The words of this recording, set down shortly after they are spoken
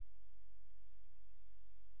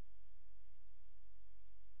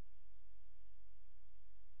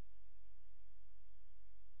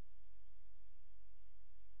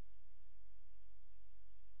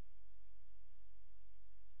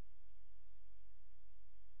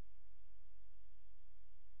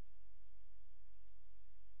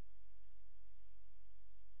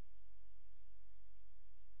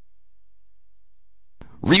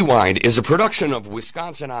Rewind is a production of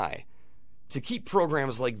Wisconsin Eye. To keep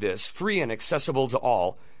programs like this free and accessible to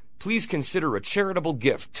all, please consider a charitable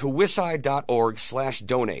gift to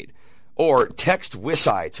wisci.org/donate or text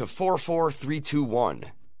WISI to 44321.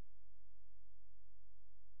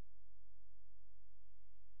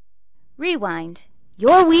 Rewind,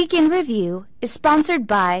 your week in review, is sponsored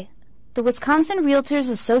by the Wisconsin Realtors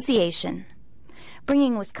Association,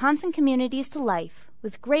 bringing Wisconsin communities to life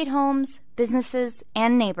with great homes, businesses,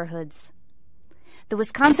 and neighborhoods. The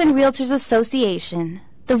Wisconsin Realtors Association,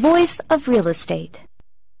 the voice of real estate.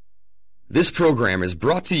 This program is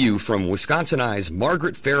brought to you from Wisconsin Eye's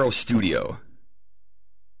Margaret Farrow Studio.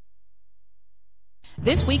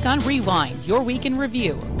 This week on Rewind, your week in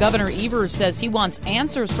review, Governor Evers says he wants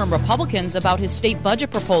answers from Republicans about his state budget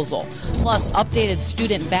proposal. Plus, updated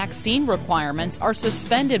student vaccine requirements are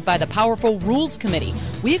suspended by the powerful Rules Committee.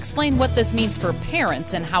 We explain what this means for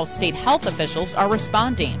parents and how state health officials are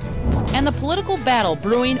responding. And the political battle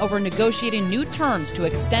brewing over negotiating new terms to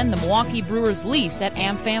extend the Milwaukee Brewers lease at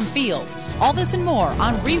AmFam Field. All this and more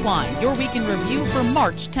on Rewind, your week in review for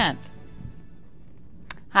March 10th.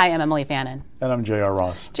 Hi, I'm Emily Fannin. And I'm J.R.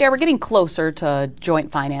 Ross. J.R., we're getting closer to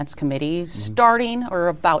Joint Finance Committee starting or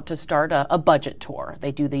about to start a budget tour.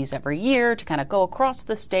 They do these every year to kind of go across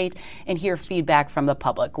the state and hear feedback from the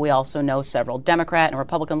public. We also know several Democrat and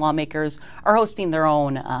Republican lawmakers are hosting their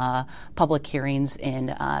own public hearings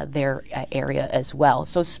in their area as well.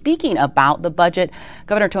 So speaking about the budget,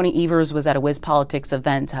 Governor Tony Evers was at a WisPolitics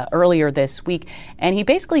event earlier this week, and he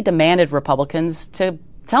basically demanded Republicans to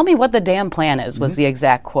tell me what the damn plan is, was the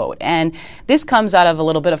exact quote. And this comes out of a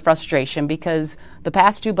little bit of frustration because the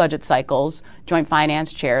past two budget cycles, joint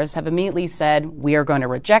finance chairs have immediately said, we are going to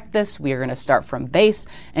reject this, we are going to start from base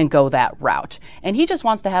and go that route. And he just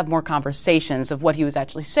wants to have more conversations of what he was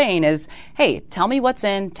actually saying is, hey, tell me what's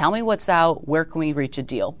in, tell me what's out, where can we reach a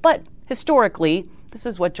deal? But historically, this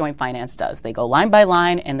is what joint finance does. They go line by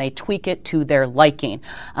line and they tweak it to their liking.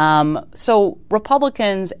 So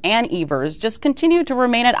Republicans and Evers just continue to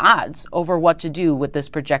remain at odds over what to do with this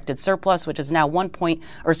projected surplus, which is now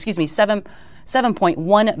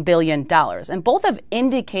 $7.1 billion. And both have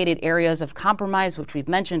indicated areas of compromise, which we've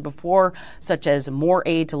mentioned before, such as more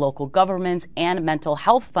aid to local governments and mental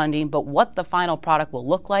health funding. But what the final product will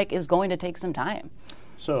look like is going to take some time.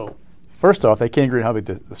 So, first off, they can't agree on how big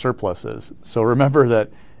the surplus is. So remember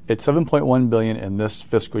that it's $7.1 billion in this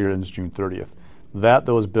fiscal year ends June 30th. That,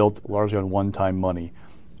 though, is built largely on one-time money.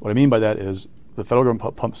 What I mean by that is the federal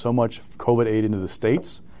government pumped so much COVID aid into the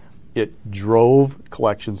states, it drove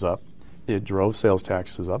collections up, it drove sales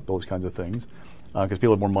taxes up, those kinds of things, because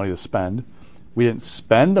people had more money to spend. We didn't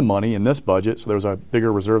spend the money in this budget, so there was a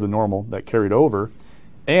bigger reserve than normal that carried over.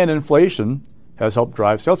 And inflation has helped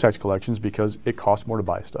drive sales tax collections because it costs more to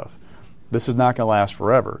buy stuff. This is not going to last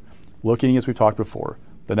forever. Looking, as we've talked before,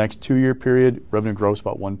 the next 2-year period, revenue growth is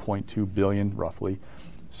about $1.2 billion roughly.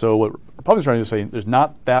 So what Republicans are trying to say, there's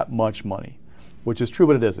not that much money, which is true,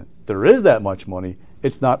 but it isn't. There is that much money.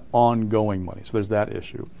 It's not ongoing money. So there's that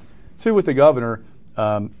issue. Two, with the governor,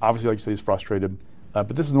 obviously, like you say, he's frustrated,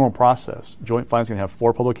 but this is a normal process. Joint Finance is going to have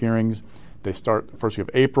 4 public hearings. They start the first week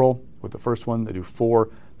of April with the first one. They do 4.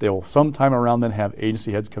 They will sometime around then have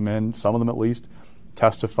agency heads come in, some of them at least,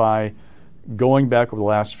 testify. Going back over the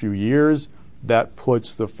last few years, that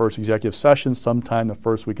puts the first executive session sometime the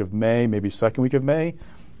first week of May, maybe second week of May.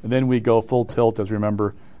 And then we go full tilt, as we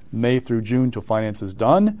remember, May through June till finance is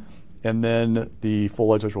done, and then the full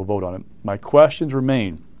legislature will vote on it. My questions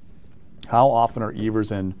remain. How often are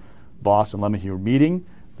Evers and Voss and Lemhieu meeting?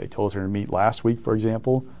 They told us they're going to meet last week, for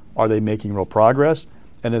example. Are they making real progress?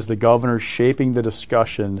 And is the governor shaping the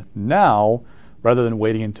discussion now rather than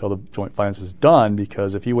waiting until the joint finance is done?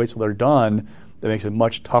 Because if he waits till they're done, that makes it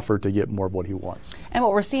much tougher to get more of what he wants. And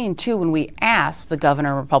what we're seeing, too, when we ask the governor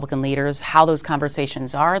and Republican leaders how those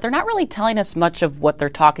conversations are, they're not really telling us much of what they're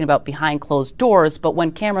talking about behind closed doors, but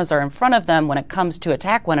when cameras are in front of them, when it comes to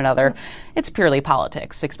attack one another, it's purely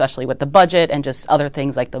politics, especially with the budget and just other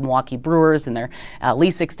things like the Milwaukee Brewers and their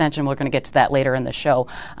lease extension. We're going to get to that later in the show,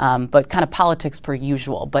 but kind of politics per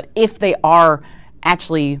usual. But if they are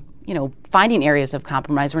actually, finding areas of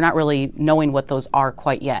compromise, we're not really knowing what those are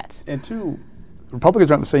quite yet. And two, Republicans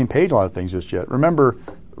aren't on the same page on a lot of things just yet. Remember,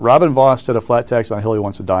 Robin Voss said a flat tax on a hill he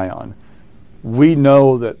wants to die on. We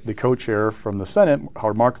know that the co-chair from the Senate,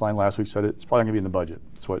 Howard Marklein, last week said it's probably going to be in the budget.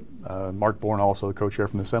 That's what Mark Bourne, also the co-chair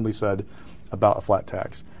from the Assembly, said about a flat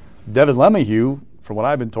tax. Devin Lemhieu, from what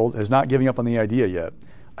I've been told, is not giving up on the idea yet.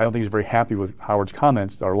 I don't think he's very happy with Howard's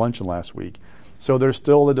comments at our luncheon last week. So there's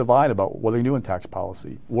still a divide about what they're going to do in tax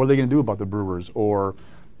policy. What are they going to do about the Brewers or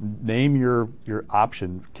name your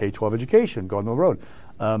option, K-12 education, go on the road.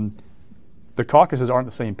 The caucuses aren't on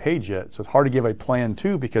the same page yet, so it's hard to give a plan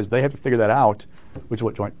too because they have to figure that out, which is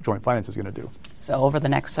what joint finance is going to do. So over the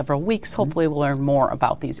next several weeks, hopefully we'll learn more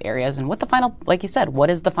about these areas and what the final, like you said, what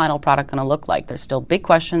is the final product going to look like? There's still big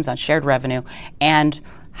questions on shared revenue and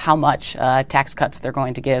how much tax cuts they're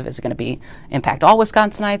going to give. Is it going to impact all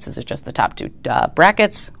Wisconsinites? Is it just the top two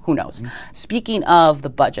brackets? Who knows? Speaking of the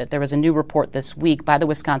budget, there was a new report this week by the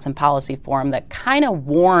Wisconsin Policy Forum that kind of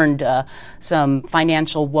warned some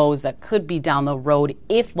financial woes that could be down the road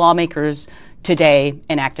if lawmakers today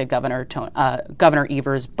enacted Governor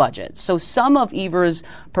Evers' budget. So some of Evers'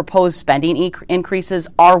 proposed spending increases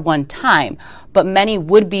are one time, but many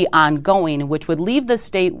would be ongoing, which would leave the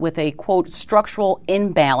state with a, quote, structural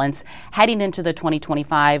imbalance heading into the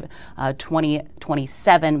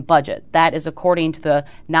 2025-2027 budget. That is according to the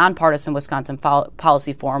nonpartisan Wisconsin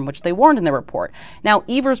Policy Forum, which they warned in their report. Now,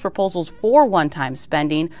 Evers' proposals for one-time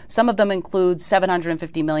spending, some of them include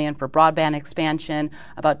 $750 million for broadband expansion,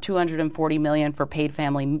 about $240 million for paid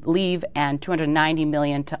family leave, and $290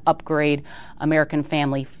 million to upgrade American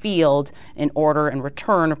Family Field in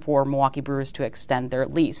return for Milwaukee Brewers to extend their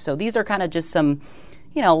lease. So these are kind of just some,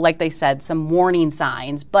 like they said, some warning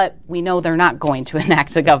signs, but we know they're not going to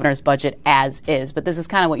enact the governor's budget as is. But this is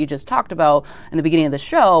kind of what you just talked about in the beginning of the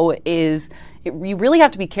show is you really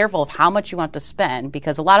have to be careful of how much you want to spend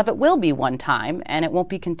because a lot of it will be one time and it won't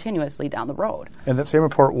be continuously down the road. And that same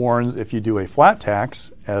report warns if you do a flat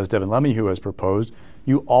tax, as Devin Lemieux has proposed,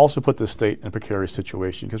 you also put the state in a precarious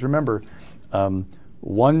situation. Because remember,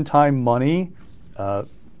 one-time money,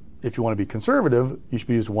 if you want to be conservative, you should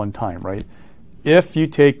be used one time, right? If you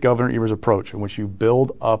take Governor Evers' approach in which you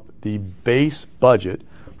build up the base budget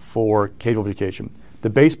for K-12 education,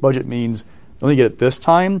 the base budget means you only get it this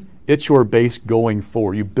time, it's your base going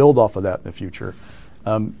forward. You build off of that in the future.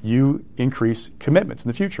 You increase commitments in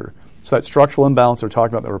the future. So that structural imbalance they're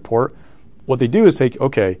talking about in the report, what they do is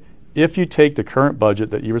if you take the current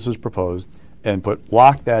budget that Evers has proposed and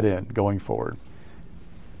lock that in going forward,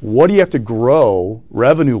 what do you have to grow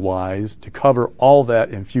revenue-wise to cover all that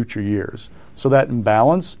in future years? So that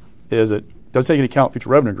imbalance does take into account future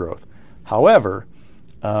revenue growth. However,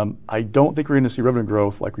 I don't think we're going to see revenue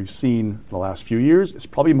growth like we've seen in the last few years. It's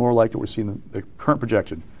probably more like that we're seeing in the current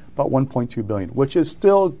projection, about $1.2 billion, which is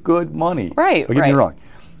still good money. Right. Don't get me wrong.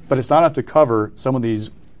 But it's not enough to cover some of these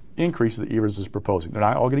increases that Evers is proposing. They're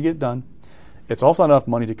not all going to get done. It's also not enough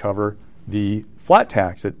money to cover the flat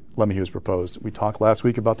tax that Lemieux has proposed. We talked last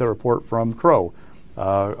week about the report from Crow,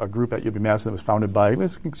 a group at UB-Madison that was founded by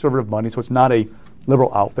conservative money, so it's not a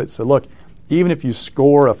liberal outfit. So look, even if you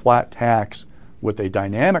score a flat tax with a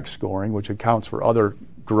dynamic scoring, which accounts for other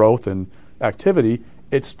growth and activity,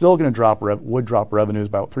 it's still going to would drop revenues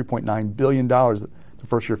about $3.9 billion the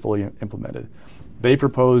first year fully implemented. They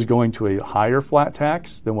propose going to a higher flat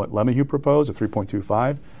tax than what Lemieux proposed, at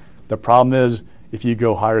 3.25. The problem is, if you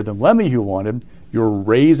go higher than Lemieux wanted, you're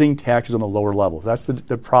raising taxes on the lower levels. That's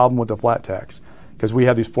the problem with the flat tax. Because we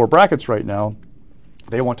have these four brackets right now.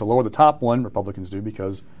 They want to lower the top one, Republicans do,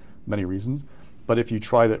 because of many reasons. But if you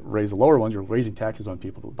try to raise the lower ones, you're raising taxes on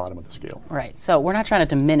people at the bottom of the scale. Right. So we're not trying to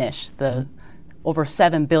diminish the over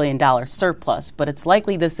 $7 billion surplus, but it's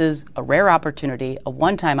likely this is a rare opportunity, a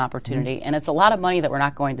one-time opportunity, and it's a lot of money that we're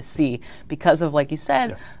not going to see because of, like you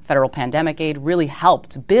said, federal pandemic aid really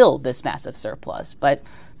helped build this massive surplus. But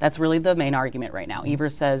that's really the main argument right now.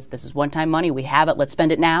 Evers says this is one-time money. We have it. Let's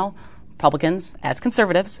spend it now. Republicans, as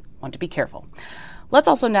conservatives, want to be careful. Let's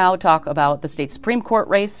also now talk about the state Supreme Court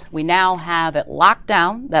race. We now have it locked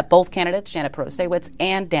down that both candidates, Janet Protasiewicz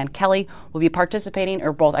and Dan Kelly, will be participating,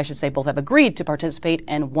 or both have agreed to participate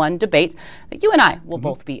in one debate that you and I will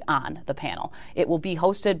both be on the panel. It will be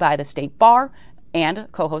hosted by the State Bar and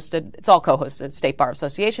co-hosted, State Bar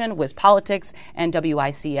Association, WisPolitics, and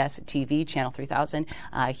WICS TV, Channel 3000,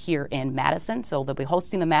 here in Madison. So they'll be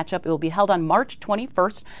hosting the matchup. It will be held on March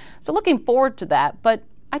 21st. So looking forward to that. But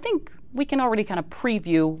I think we can already kind of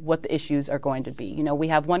preview what the issues are going to be. You know, we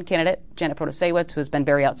have one candidate, Janet Protasiewicz, who has been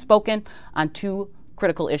very outspoken on two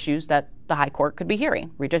critical issues that the high court could be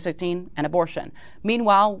hearing, redistricting and abortion.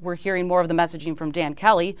 Meanwhile, we're hearing more of the messaging from Dan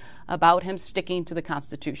Kelly about him sticking to the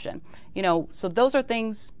Constitution. You know, so those are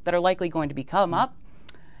things that are likely going to come up.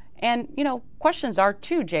 And, you know, questions are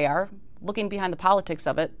too, JR, looking behind the politics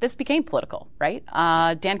of it, this became political, right?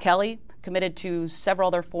 Dan Kelly committed to several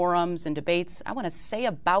other forums and debates, I want to say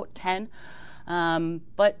about 10.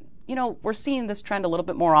 But, you know, we're seeing this trend a little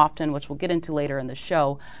bit more often, which we'll get into later in the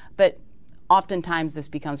show. But oftentimes this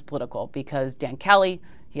becomes political because Dan Kelly,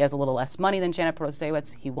 he has a little less money than Janet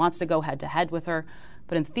Protasiewicz. He wants to go head-to-head with her.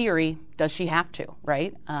 But in theory, does she have to,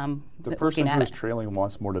 right? The person who is trailing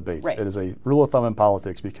wants more debates. Right. It is a rule of thumb in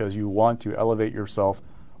politics because you want to elevate yourself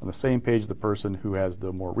on the same page as the person who has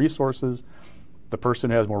the more resources. The person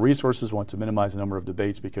who has more resources wants to minimize the number of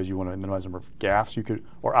debates because you want to minimize the number of gaffes you could,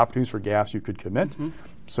 or opportunities for gaffes you could commit. Mm-hmm.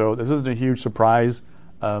 So this isn't a huge surprise.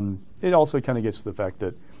 It also kind of gets to the fact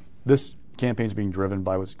that this campaign is being driven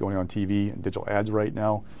by what's going on TV and digital ads right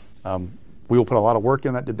now. We will put a lot of work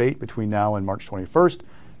in that debate between now and March 21st.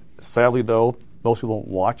 Sadly, though, most people won't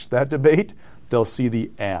watch that debate. They'll see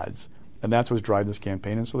the ads. And that's what's driving this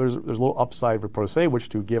campaign. And so there's a little upside for Pro Se, which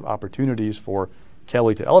to give opportunities for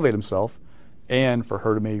Kelly to elevate himself and for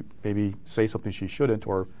her to maybe say something she shouldn't,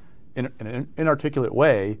 or in an inarticulate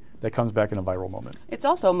way that comes back in a viral moment. It's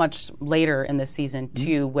also much later in this season,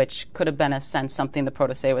 too, which could have been a sense something the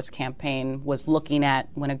Protasewicz campaign was looking at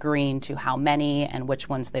when agreeing to how many and which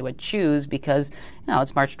ones they would choose, because,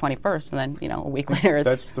 it's March 21st, and then, a week later it's...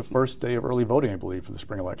 That's the first day of early voting, I believe, for the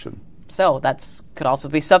spring election. So that could also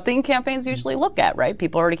be something campaigns usually look at, right?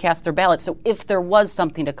 People already cast their ballot. So if there was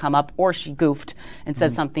something to come up, or she goofed and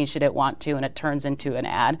said something she didn't want to, and it turns into an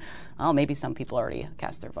ad, maybe some people already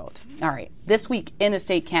cast their vote. All right. This week in the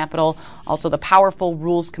state capitol, also the powerful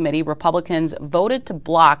Rules Committee, Republicans voted to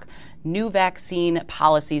block new vaccine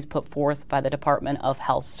policies put forth by the Department of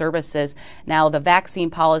Health Services. Now, the vaccine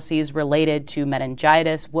policies related to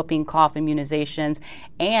meningitis, whooping cough immunizations,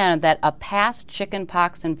 and that a past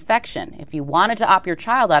chickenpox infection, if you wanted to opt your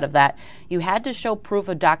child out of that, you had to show proof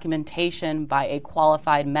of documentation by a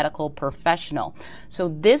qualified medical professional. So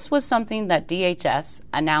this was something that DHS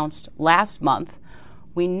announced last month.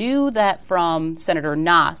 We knew that from Senator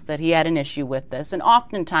Noss that he had an issue with this, and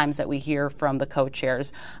oftentimes that we hear from the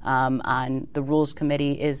co-chairs on the Rules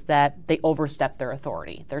Committee is that they overstep their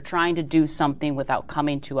authority. They're trying to do something without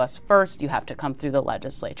coming to us first. You have to come through the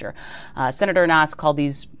legislature. Senator Noss called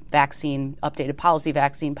these updated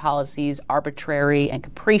vaccine policies arbitrary and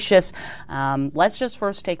capricious. Let's just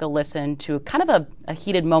first take a listen to kind of a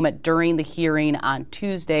heated moment during the hearing on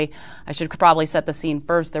Tuesday. I should probably set the scene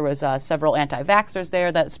first. There was several anti-vaxxers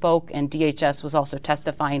there that spoke, and DHS was also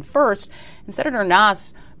testifying first. And Senator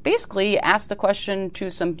Noss basically asked the question to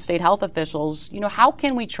some state health officials, how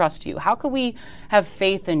can we trust you? How can we have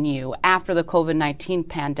faith in you after the COVID-19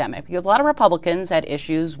 pandemic? Because a lot of Republicans had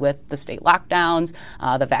issues with the state lockdowns,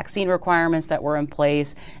 the vaccine requirements that were in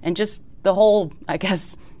place, and just the whole,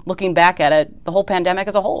 looking back at it, the whole pandemic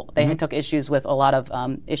as a whole. They took issues with a lot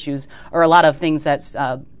of issues, or a lot of things that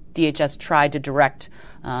DHS tried to direct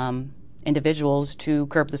individuals to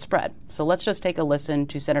curb the spread. So let's just take a listen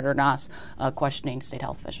to Senator Noss questioning state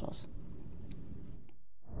health officials.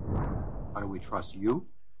 How do we trust you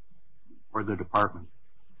or the department?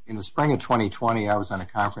 In the spring of 2020, I was on a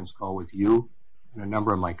conference call with you and a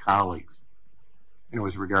number of my colleagues, and it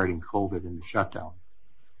was regarding COVID and the shutdown.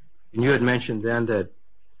 And you had mentioned then that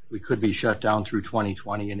we could be shut down through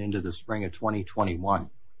 2020 and into the spring of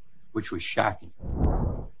 2021, which was shocking.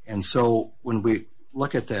 And so when we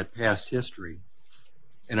look at that past history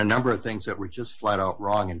and a number of things that were just flat out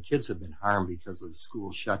wrong, and kids have been harmed because of the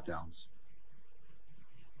school shutdowns,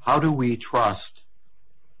 how do we trust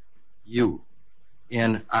you?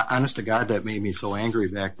 And honest to God, that made me so angry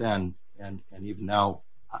back then, and even now,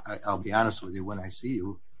 I'll be honest with you, when I see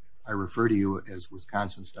you, I refer to you as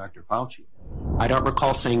Wisconsin's Dr. Fauci. I don't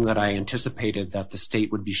recall saying that I anticipated that the state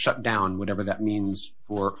would be shut down, whatever that means,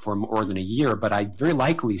 for more than a year, but I very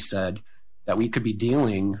likely said that we could be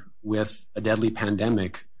dealing with a deadly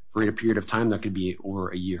pandemic for a period of time that could be over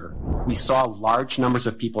a year. We saw large numbers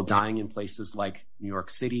of people dying in places like New York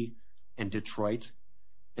City and Detroit,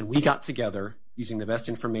 and we got together using the best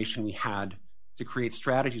information we had to create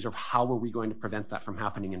strategies of how are we going to prevent that from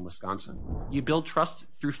happening in Wisconsin. You build trust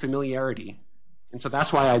through familiarity. And so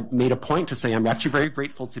that's why I made a point to say I'm actually very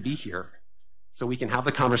grateful to be here, so we can have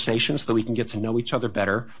the conversation, so that we can get to know each other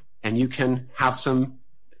better, and you can have some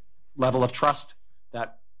level of trust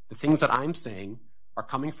that the things that I'm saying are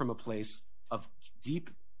coming from a place of deep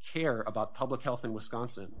care about public health in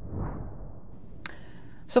Wisconsin.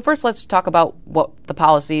 So first, let's talk about what the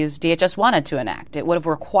policies DHS wanted to enact. It would have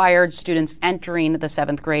required students entering the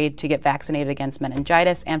 7th grade to get vaccinated against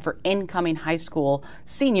meningitis, and for incoming high school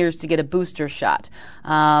seniors to get a booster shot.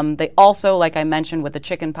 They also, like I mentioned with the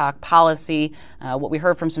chickenpox policy, what we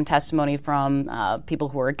heard from some testimony from people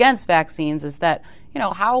who are against vaccines is that,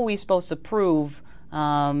 how are we supposed to prove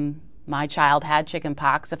my child had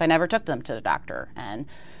chickenpox if I never took them to the doctor? And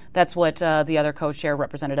that's what the other co-chair,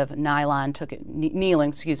 Representative Kneeling,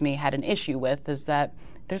 had an issue with, is that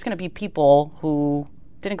there's going to be people who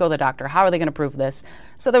didn't go to the doctor. How are they going to prove this?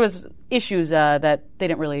 So there was issues that they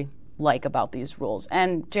didn't really like about these rules.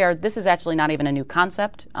 And Jared, this is actually not even a new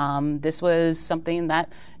concept. This was something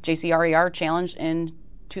that JCRER challenged in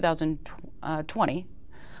 2020,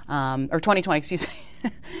 or 2020, excuse me,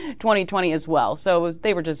 2020 as well. So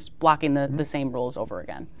they were just blocking the same rules over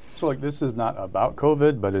again. So like this is not about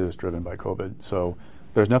COVID, but it is driven by COVID. So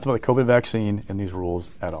there's nothing about the COVID vaccine in these rules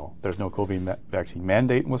at all. There's no COVID vaccine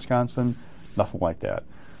mandate in Wisconsin, nothing like that.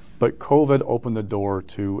 But COVID opened the door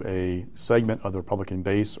to a segment of the Republican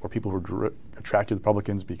base or people who are attracted to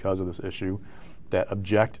Republicans because of this issue that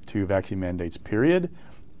object to vaccine mandates, period,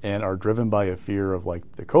 and are driven by a fear of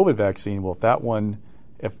like the COVID vaccine. Well,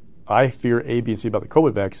 if I fear A, B, and C about the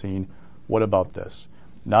COVID vaccine, what about this?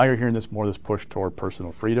 Now you're hearing this push toward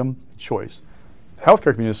personal freedom and choice. The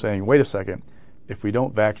healthcare community is saying, wait a second, if we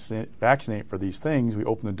don't vaccinate for these things, we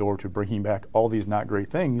open the door to bringing back all these not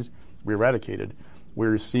great things we eradicated.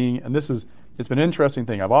 We're seeing, and it's been an interesting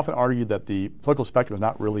thing. I've often argued that the political spectrum is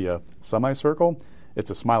not really a semicircle, it's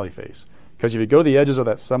a smiley face. Because if you go to the edges of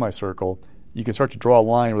that semicircle, you can start to draw a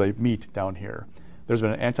line where they meet down here. There's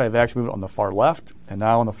been an anti-vax movement on the far left and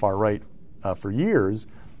now on the far right for years,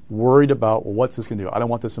 worried about, well, what's this going to do? I don't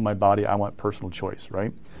want this in my body. I want personal choice,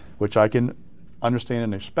 right? Which I can understand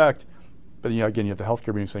and respect. But again, you have the healthcare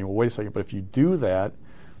community saying, well, wait a second, but if you do that,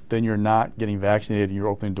 then you're not getting vaccinated and you're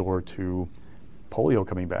opening the door to polio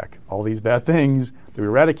coming back. All these bad things that we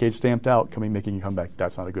eradicate, stamped out, making you come back.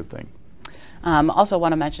 That's not a good thing. Also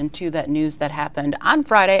want to mention, too, that news that happened on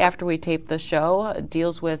Friday after we taped the show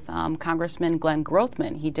deals with Congressman Glenn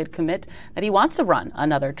Grothman. He did commit that he wants to run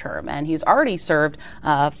another term, and he's already served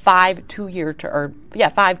 5 two-year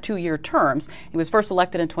terms. He was first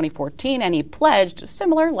elected in 2014, and he pledged,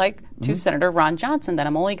 similar to Senator Ron Johnson, that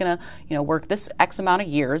I'm only going to work this X amount of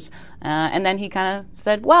years. And then he kind of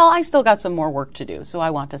said, well, I still got some more work to do, so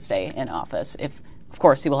I want to stay in office. Of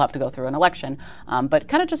course, he will have to go through an election, but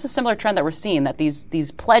kind of just a similar trend that we're seeing, that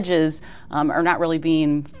these pledges are not really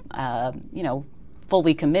being,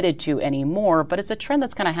 fully committed to anymore, but it's a trend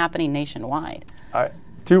that's kind of happening nationwide.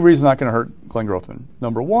 2 reasons not going to hurt Glenn Grothman.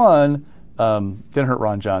 Number one, didn't hurt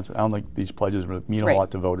Ron Johnson. I don't think these pledges mean a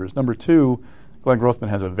lot to voters. Number two, Glenn Grothman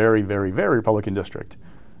has a very, very, very Republican district.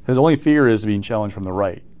 His only fear is being challenged from the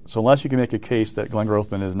right. So unless you can make a case that Glenn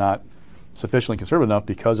Grothman is not sufficiently conservative enough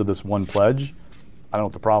because of this one pledge, I don't know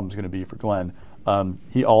what the problem is going to be for Glenn.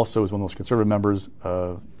 He also is one of those conservative members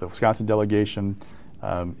of the Wisconsin delegation.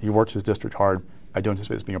 He works his district hard. I don't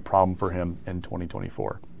anticipate this being a problem for him in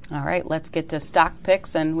 2024. All right, let's get to stock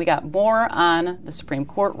picks, and we got more on the Supreme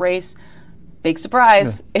Court race. Big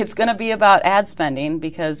surprise, It's going to be about ad spending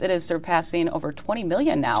because it is surpassing over $20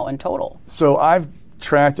 million now in total. So I've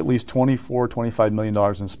tracked at least $24-25 million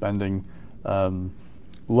in spending.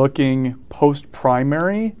 Looking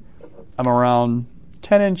post-primary, I'm around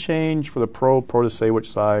 10 and change for the pro-Protasiewicz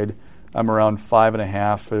side. I'm around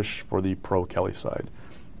 5.5-ish for the pro-Kelly side.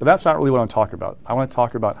 But that's not really what I want to talk about. I want to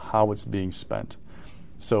talk about how it's being spent.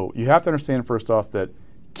 So you have to understand, first off, that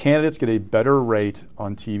candidates get a better rate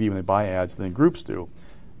on TV when they buy ads than groups do.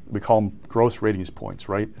 We call them gross ratings points,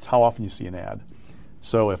 right? It's how often you see an ad.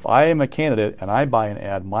 So if I am a candidate and I buy an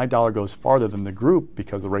ad, my dollar goes farther than the group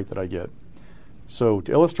because of the rate that I get. So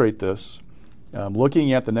to illustrate this,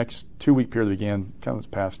 looking at the next 2-week period that began kind of this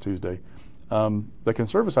past Tuesday, the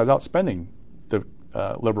conservative side is outspending the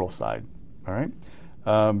liberal side. All right,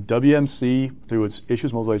 WMC, through its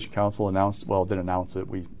Issues Mobilization Council, didn't announce it.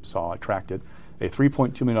 We saw it, tracked it, a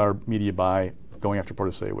 $3.2 million media buy going after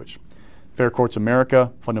Protasiewicz. Fair Courts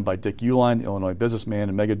America, funded by Dick Uihlein, the Illinois businessman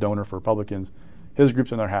and mega donor for Republicans, his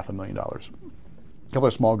group's in there $500,000. A couple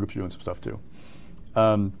of small groups are doing some stuff too.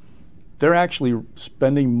 They're actually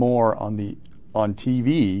spending more on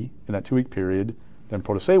TV in that 2-week period than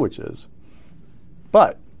Protasiewicz is.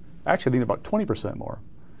 But actually, I think they're about 20% more.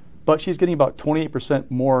 But she's getting about 28%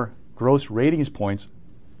 more gross ratings points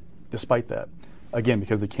despite that. Again,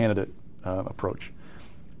 because of the candidate approach.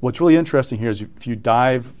 What's really interesting here is if you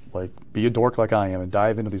dive, be a dork like I am, and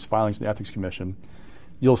dive into these filings in the Ethics Commission,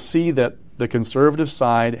 you'll see that the conservative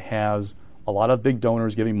side has a lot of big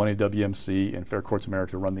donors giving money to WMC and Fair Courts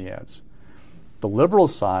America to run the ads. The liberal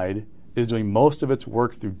side is doing most of its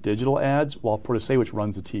work through digital ads while Protasiewicz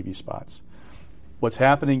runs the TV spots. What's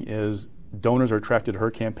happening is donors are attracted to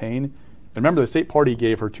her campaign. And remember, the state party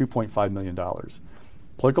gave her $2.5 million.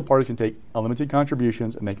 Political parties can take unlimited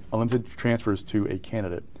contributions and make unlimited transfers to a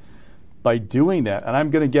candidate. By doing that, and I'm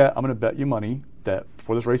going to bet you money that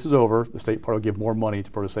before this race is over, the state party will give more money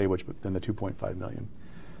to Protasiewicz than the $2.5 million.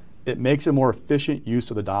 It makes a more efficient use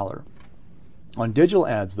of the dollar. On digital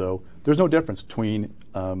ads, though, there's no difference between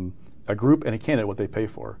a group and a candidate what they pay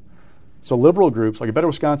for. So liberal groups, like a Better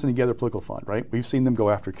Wisconsin Together political fund, right? We've seen them go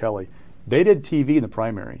after Kelly. They did TV in the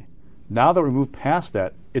primary. Now that we moved past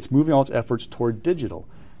that, it's moving all its efforts toward digital.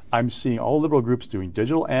 I'm seeing all liberal groups doing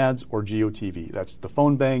digital ads or GOTV. That's the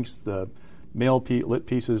phone banks, the lit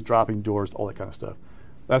pieces, dropping doors, all that kind of stuff.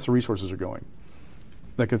 That's where resources are going.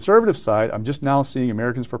 The conservative side, I'm just now seeing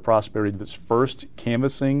Americans for Prosperity do its first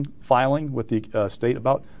canvassing filing with the state,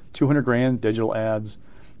 about $200,000 digital ads,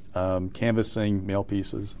 canvassing mail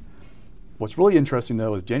pieces. What's really interesting,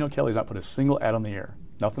 though, is Daniel Kelly's not put a single ad on the air.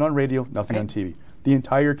 Nothing on radio, nothing on TV. The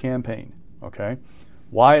entire campaign, okay?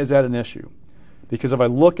 Why is that an issue? Because if I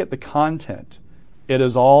look at the content, it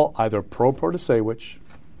is all either pro-Protasiewicz,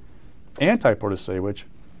 anti-Protasiewicz,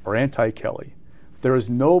 or anti-Kelly. There is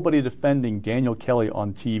nobody defending Daniel Kelly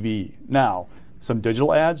on TV. Now, some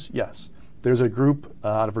digital ads, yes. There's a group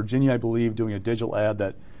out of Virginia, I believe, doing a digital ad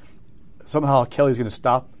that somehow Kelly's going to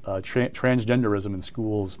stop transgenderism in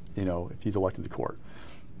schools, if he's elected to court.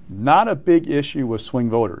 Not a big issue with swing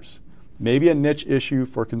voters. Maybe a niche issue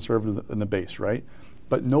for conservatives in the base, right?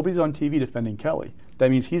 But nobody's on TV defending Kelly.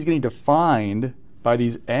 That means he's getting defined by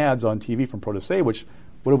these ads on TV from Protasiewicz.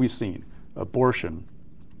 What have we seen? Abortion.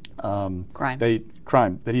 Crime.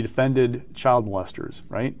 That he defended child molesters,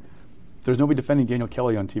 right? There's nobody defending Daniel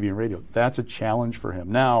Kelly on TV and radio. That's a challenge for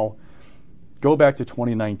him. Now, go back to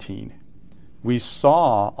 2019. We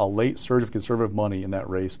saw a late surge of conservative money in that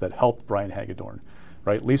race that helped Brian Hagedorn,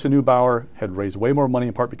 right? Lisa Neubauer had raised way more money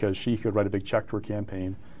in part because she could write a big check to her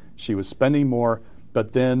campaign. She was spending more,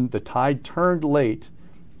 but then the tide turned late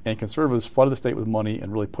and conservatives flooded the state with money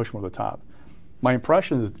and really pushed them over the top. My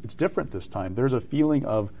impression is it's different this time. There's a feeling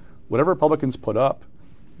of whatever Republicans put up,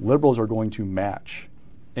 liberals are going to match.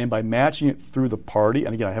 And by matching it through the party,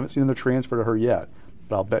 and again, I haven't seen the transfer to her yet,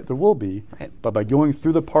 but I'll bet there will be. Okay. But by going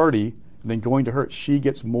through the party and then going to her, she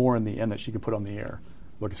gets more in the end that she can put on the air.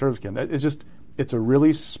 What conservatives can. It's a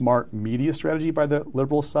really smart media strategy by the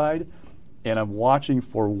liberal side. And I'm watching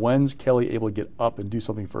for when's Kelly able to get up and do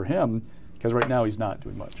something for him, because right now he's not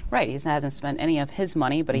doing much. Right, he hasn't spent any of his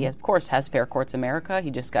money, but he, of course, has Fair Courts America. He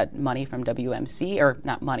just got money from WMC, or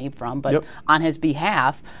not money from, but on his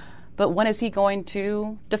behalf. But when is he going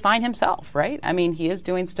to define himself, right? I mean, he is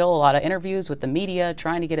doing still a lot of interviews with the media,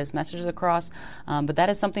 trying to get his messages across. But that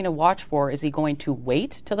is something to watch for. Is he going to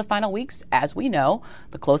wait till the final weeks? As we know,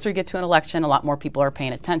 the closer you get to an election, a lot more people are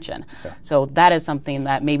paying attention. Yeah. So that is something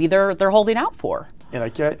that maybe they're holding out for. And I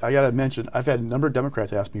got to mention, I've had a number of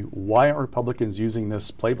Democrats ask me, why aren't Republicans using this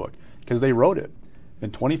playbook? Because they wrote it. In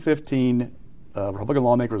 2015, Republican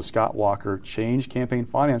lawmaker Scott Walker changed campaign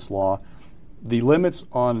finance law. There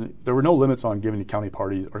were no limits on giving to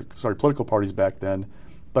political parties back then,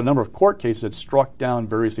 but a number of court cases had struck down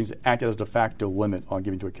various things that acted as a de facto limit on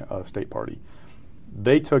giving to a state party.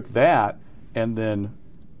 They took that and then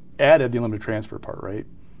added the unlimited transfer part, right?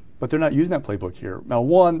 But they're not using that playbook here. Now,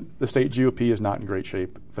 one, the state GOP is not in great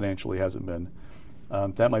shape financially, hasn't been.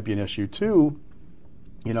 That might be an issue. Two,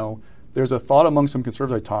 there's a thought among some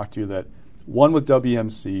conservatives I talked to that, one, with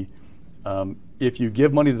WMC, if you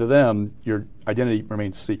give money to them, your identity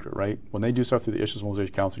remains secret, right? When they do stuff through the Issues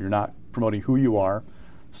Mobilization Council, you're not promoting who you are.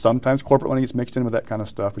 Sometimes corporate money gets mixed in with that kind of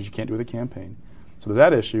stuff, which you can't do with a campaign. So there's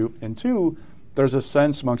that issue. And two, there's a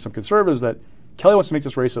sense among some conservatives that Kelly wants to make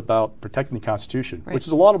this race about protecting the Constitution, which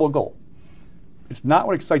is a laudable goal. It's not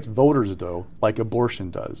what excites voters, though, like abortion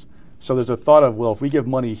does. So there's a thought of, well, if we give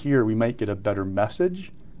money here, we might get a better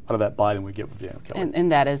message out of that buy than we get with Daniel Kelly.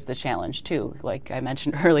 And that is the challenge, too. Like I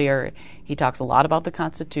mentioned earlier, he talks a lot about the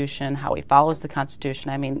Constitution, how he follows the Constitution.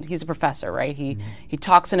 I mean, he's a professor, right? He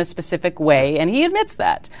talks in a specific way, and he admits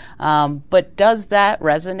that. But does that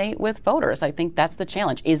resonate with voters? I think that's the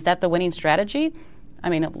challenge. Is that the winning strategy? I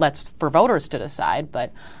mean, that's for voters to decide,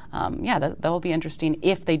 but that will be interesting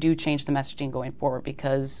if they do change the messaging going forward,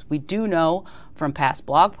 because we do know from past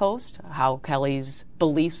blog posts how Kelly's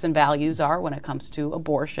beliefs and values are when it comes to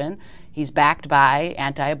abortion. He's backed by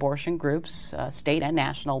anti-abortion groups, state and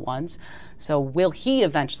national ones. So will he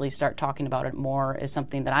eventually start talking about it more is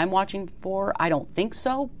something that I'm watching for. I don't think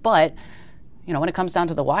so, but when it comes down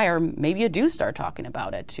to the wire, maybe you do start talking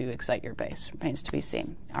about it to excite your base. Remains to be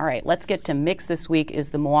seen. All right, let's get to Mix this week is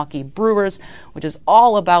the Milwaukee Brewers, which is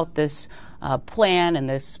all about this plan and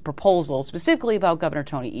this proposal, specifically about Governor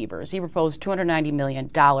Tony Evers. He proposed $290 million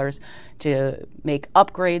to make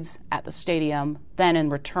upgrades at the stadium. Then in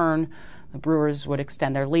return, the Brewers would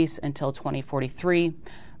extend their lease until 2043.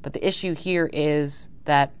 But the issue here is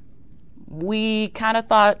that we kind of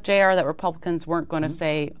thought, JR, that Republicans weren't going to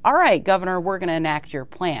say, all right, Governor, we're going to enact your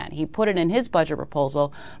plan. He put it in his budget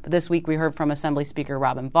proposal, but this week we heard from Assembly Speaker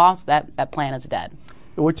Robin Vos that plan is dead.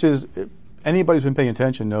 Which is, anybody who's been paying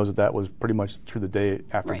attention knows that that was pretty much true the day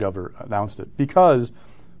after Right. Governor announced it, because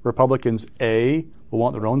Republicans, A, will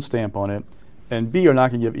want their own stamp on it, and B, are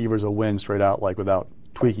not going to give Evers a win straight out, like without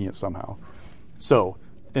tweaking it somehow. So,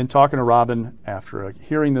 in talking to Robin after a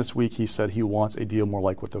hearing this week, he said he wants a deal more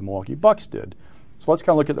like what the Milwaukee Bucks did. So let's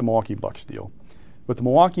kind of look at the Milwaukee Bucks deal. With the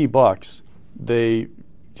Milwaukee Bucks, they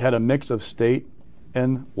had a mix of state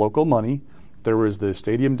and local money. There was the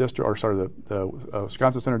stadium district, or sorry, the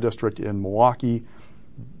Wisconsin Center District in Milwaukee.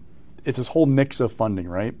 It's this whole mix of funding,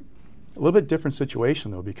 right? A little bit different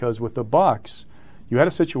situation though, because with the Bucks, you had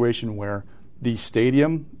a situation where the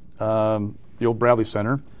stadium, the old Bradley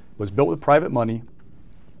Center, was built with private money,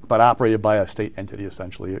 but operated by a state entity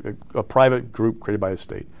essentially, a private group created by a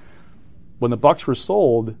state. When the Bucks were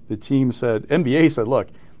sold, the team said, NBA said, look,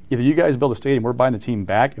 either you guys build a stadium, we're buying the team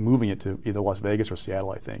back and moving it to either Las Vegas or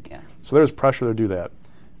Seattle, I think. Yeah. So there's pressure to do that,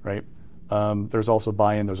 right? There's also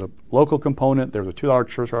buy-in. There's a local component. There's a $2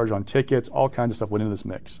 surcharge on tickets. All kinds of stuff went into this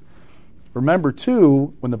mix. Remember,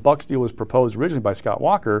 too, when the Bucks deal was proposed originally by Scott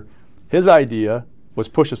Walker, his idea was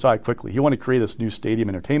pushed aside quickly. He wanted to create this new stadium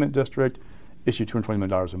entertainment district, issue $220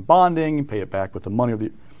 million in bonding, pay it back with the money of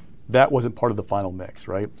the... That wasn't part of the final mix,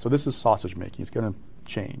 right? So this is sausage making. It's going to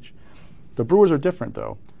change. The Brewers are different,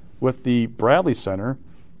 though. With the Bradley Center,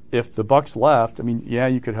 if the Bucks left, I mean, yeah,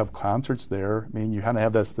 you could have concerts there. I mean, you kind of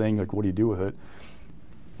have this thing, like, what do you do with it?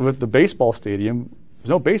 With the baseball stadium, there's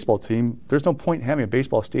no baseball team. There's no point in having a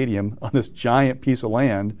baseball stadium on this giant piece of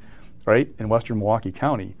land, right, in western Milwaukee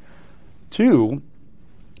County. Two,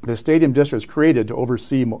 the stadium district was created to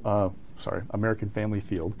oversee, American Family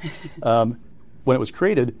Field. When it was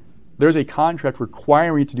created, there's a contract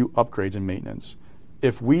requiring you to do upgrades and maintenance.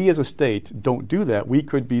 If we as a state don't do that, we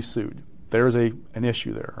could be sued. There's an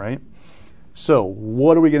issue there, right? So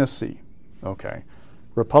what are we going to see? Okay.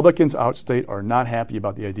 Republicans outstate are not happy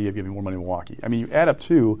about the idea of giving more money to Milwaukee. I mean, you add up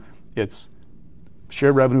to, it's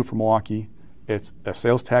shared revenue for Milwaukee, it's a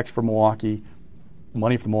sales tax for Milwaukee,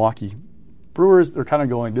 money for Milwaukee. Brewers, they're kind of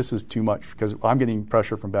going, this is too much, because I'm getting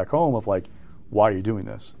pressure from back home of like, why are you doing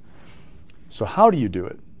this? So how do you do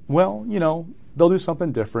it? Well, they'll do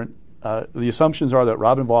something different. The assumptions are that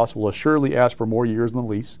Robin Vos will assuredly ask for more years in the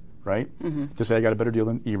lease, right? Mm-hmm. To say I got a better deal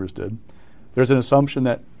than Evers did. There's an assumption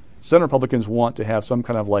that Senate Republicans want to have some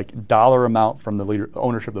kind of like dollar amount from the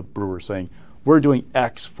ownership of the Brewers saying, we're doing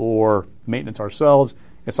X for maintenance ourselves.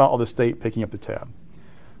 It's not all the state picking up the tab.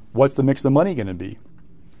 What's the mix of the money going to be?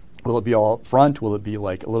 Will it be all up front? Will it be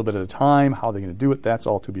like a little bit at a time? How are they going to do it? That's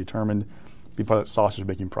all to be determined. Be part of that sausage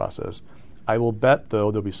making process. I will bet,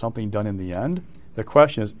 though, there'll be something done in the end. The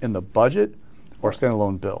question is, in the budget or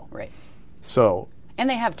standalone bill? Right. So. And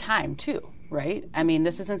they have time, too, right? I mean,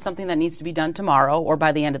 this isn't something that needs to be done tomorrow or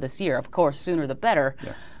by the end of this year. Of course, sooner the better.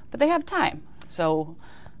 Yeah. But they have time. So.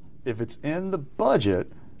 If it's in the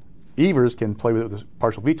budget, Evers can play with it with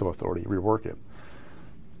partial veto authority, rework it.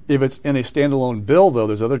 If it's in a standalone bill, though,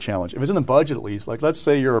 there's another challenge. If it's in the budget, at least, like let's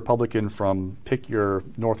say you're a Republican from, pick your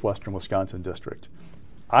northwestern Wisconsin district.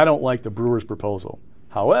 I don't like the Brewers' proposal.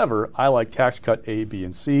 However, I like tax cut A, B,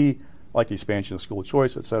 and C, I like the expansion of school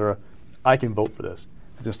choice, et cetera. I can vote for this.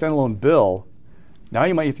 If it's a standalone bill, now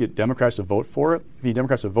you might have to get Democrats to vote for it. If you need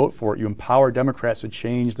Democrats to vote for it, you empower Democrats to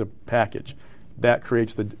change the package. That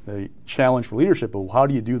creates the challenge for leadership of how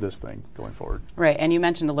do you do this thing going forward. Right, and you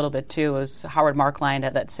mentioned a little bit, too, was Howard Markline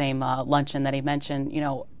at that same luncheon that he mentioned,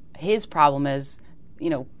 his problem is,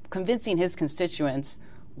 convincing his constituents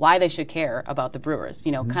why they should care about the Brewers.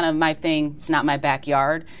 Kind of my thing, it's not my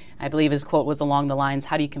backyard. I believe his quote was along the lines,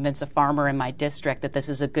 how do you convince a farmer in my district that this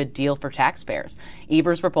is a good deal for taxpayers?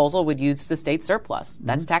 Evers' proposal would use the state surplus.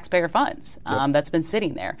 That's taxpayer funds. That's been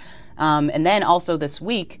sitting there. And then also this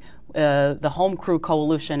week, the Home Crew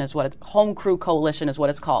Coalition is what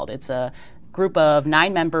it's called. It's a group of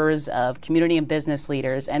 9 members of community and business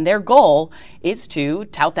leaders, and their goal is to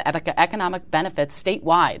tout the economic benefits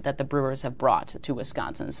statewide that the Brewers have brought to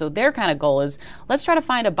Wisconsin. So their kind of goal is, let's try to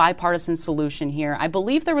find a bipartisan solution here. I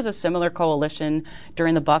believe there was a similar coalition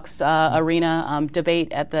during the Bucks Arena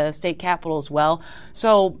debate at the state capitol as well.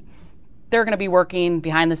 So they're going to be working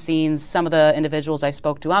behind the scenes. Some of the individuals I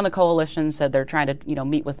spoke to on the coalition said they're trying to,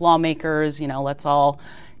 meet with lawmakers. Let's all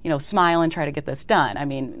smile and try to get this done. I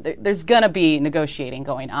mean, there's going to be negotiating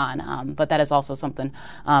going on, but that is also something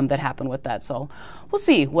that happened with that. So we'll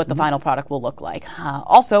see what the final product will look like.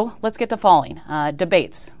 Also, let's get to falling.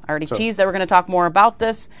 Debates. I already teased that we're going to talk more about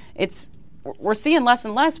this. We're seeing less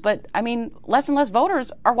and less, but, I mean, less and less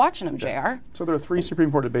voters are watching them, JR. So there are 3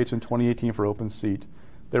 Supreme Court debates in 2018 for open seat.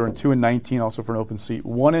 There were 2 in 19 also for an open seat.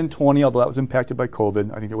 1 in 20, although that was impacted by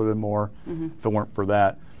COVID. I think there would have been more if it weren't for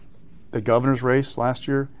that. The governor's race last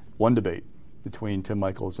year, 1 debate. between Tim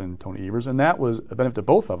Michels and Tony Evers, and that was a benefit to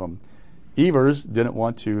both of them. Evers didn't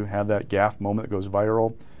want to have that gaffe moment that goes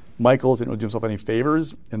viral. Michels didn't do himself any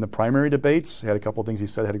favors in the primary debates. He had a couple of things he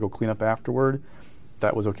said had to go clean up afterward.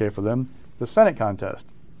 That was okay for them. The Senate contest,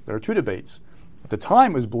 there are 2 debates. At the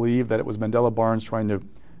time, it was believed that it was Mandela Barnes trying to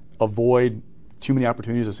avoid too many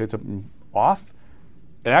opportunities to say something off.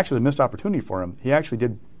 It actually was a missed opportunity for him. He actually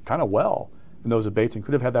did kind of well in those debates and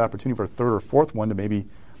could have had that opportunity for a 3rd or 4th one to maybe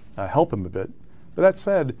help him a bit. But that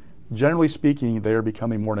said, generally speaking, they are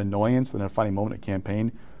becoming more an annoyance than a defining moment in a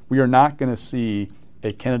campaign. We are not going to see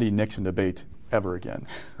a Kennedy-Nixon debate ever again,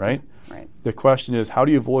 right? Right. The question is, how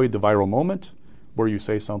do you avoid the viral moment where you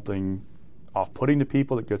say something off-putting to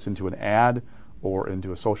people that gets into an ad or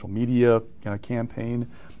into a social media kind of campaign?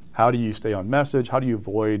 How do you stay on message? How do you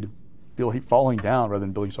avoid falling down rather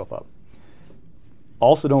than building yourself up?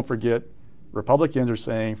 Also, don't forget, Republicans are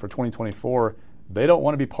saying for 2024, they don't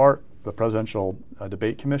want to be part of the presidential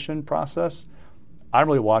debate commission process. I'm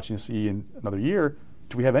really watching to see in another year,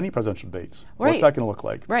 do we have any presidential debates? Right. What's that going to look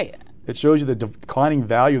like? Right. It shows you the declining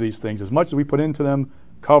value of these things. As much as we put into them,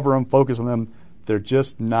 cover them, focus on them, they're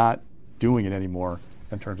just not doing it anymore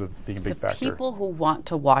in terms of being a big factor. People who want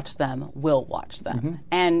to watch them will watch them. Mm-hmm.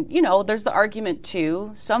 And, there's the argument,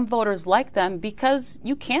 too, some voters like them because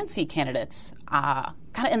you can see candidates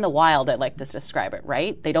kind of in the wild, I like to describe it,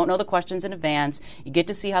 right? They don't know the questions in advance. You get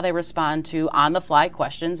to see how they respond to on-the-fly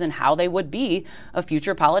questions and how they would be a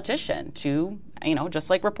future politician to, just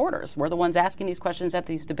like reporters. We're the ones asking these questions at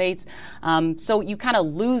these debates. So you kind of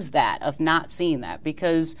lose that of not seeing that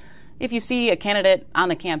because if you see a candidate on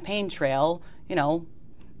the campaign trail,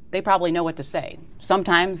 they probably know what to say.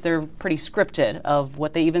 Sometimes they're pretty scripted of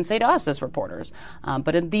what they even say to us as reporters.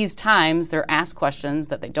 But in these times, they're asked questions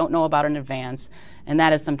that they don't know about in advance, and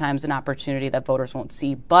that is sometimes an opportunity that voters won't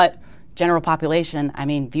see. But general population,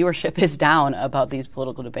 viewership is down about these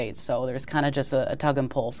political debates, so there's kind of just a tug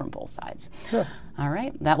and pull from both sides. Sure. All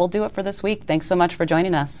right, that will do it for this week. Thanks so much for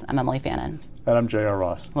joining us. I'm Emily Fannin. And I'm J.R.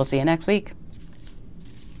 Ross. We'll see you next week.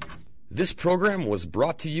 This program was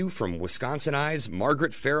brought to you from Wisconsin Eye's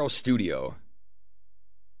Margaret Farrow Studio.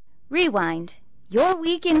 Rewind. Your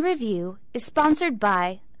Week in Review is sponsored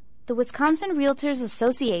by the Wisconsin Realtors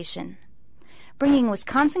Association, bringing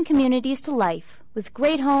Wisconsin communities to life with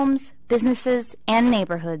great homes, businesses, and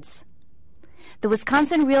neighborhoods. The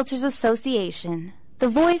Wisconsin Realtors Association, the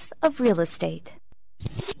voice of real estate.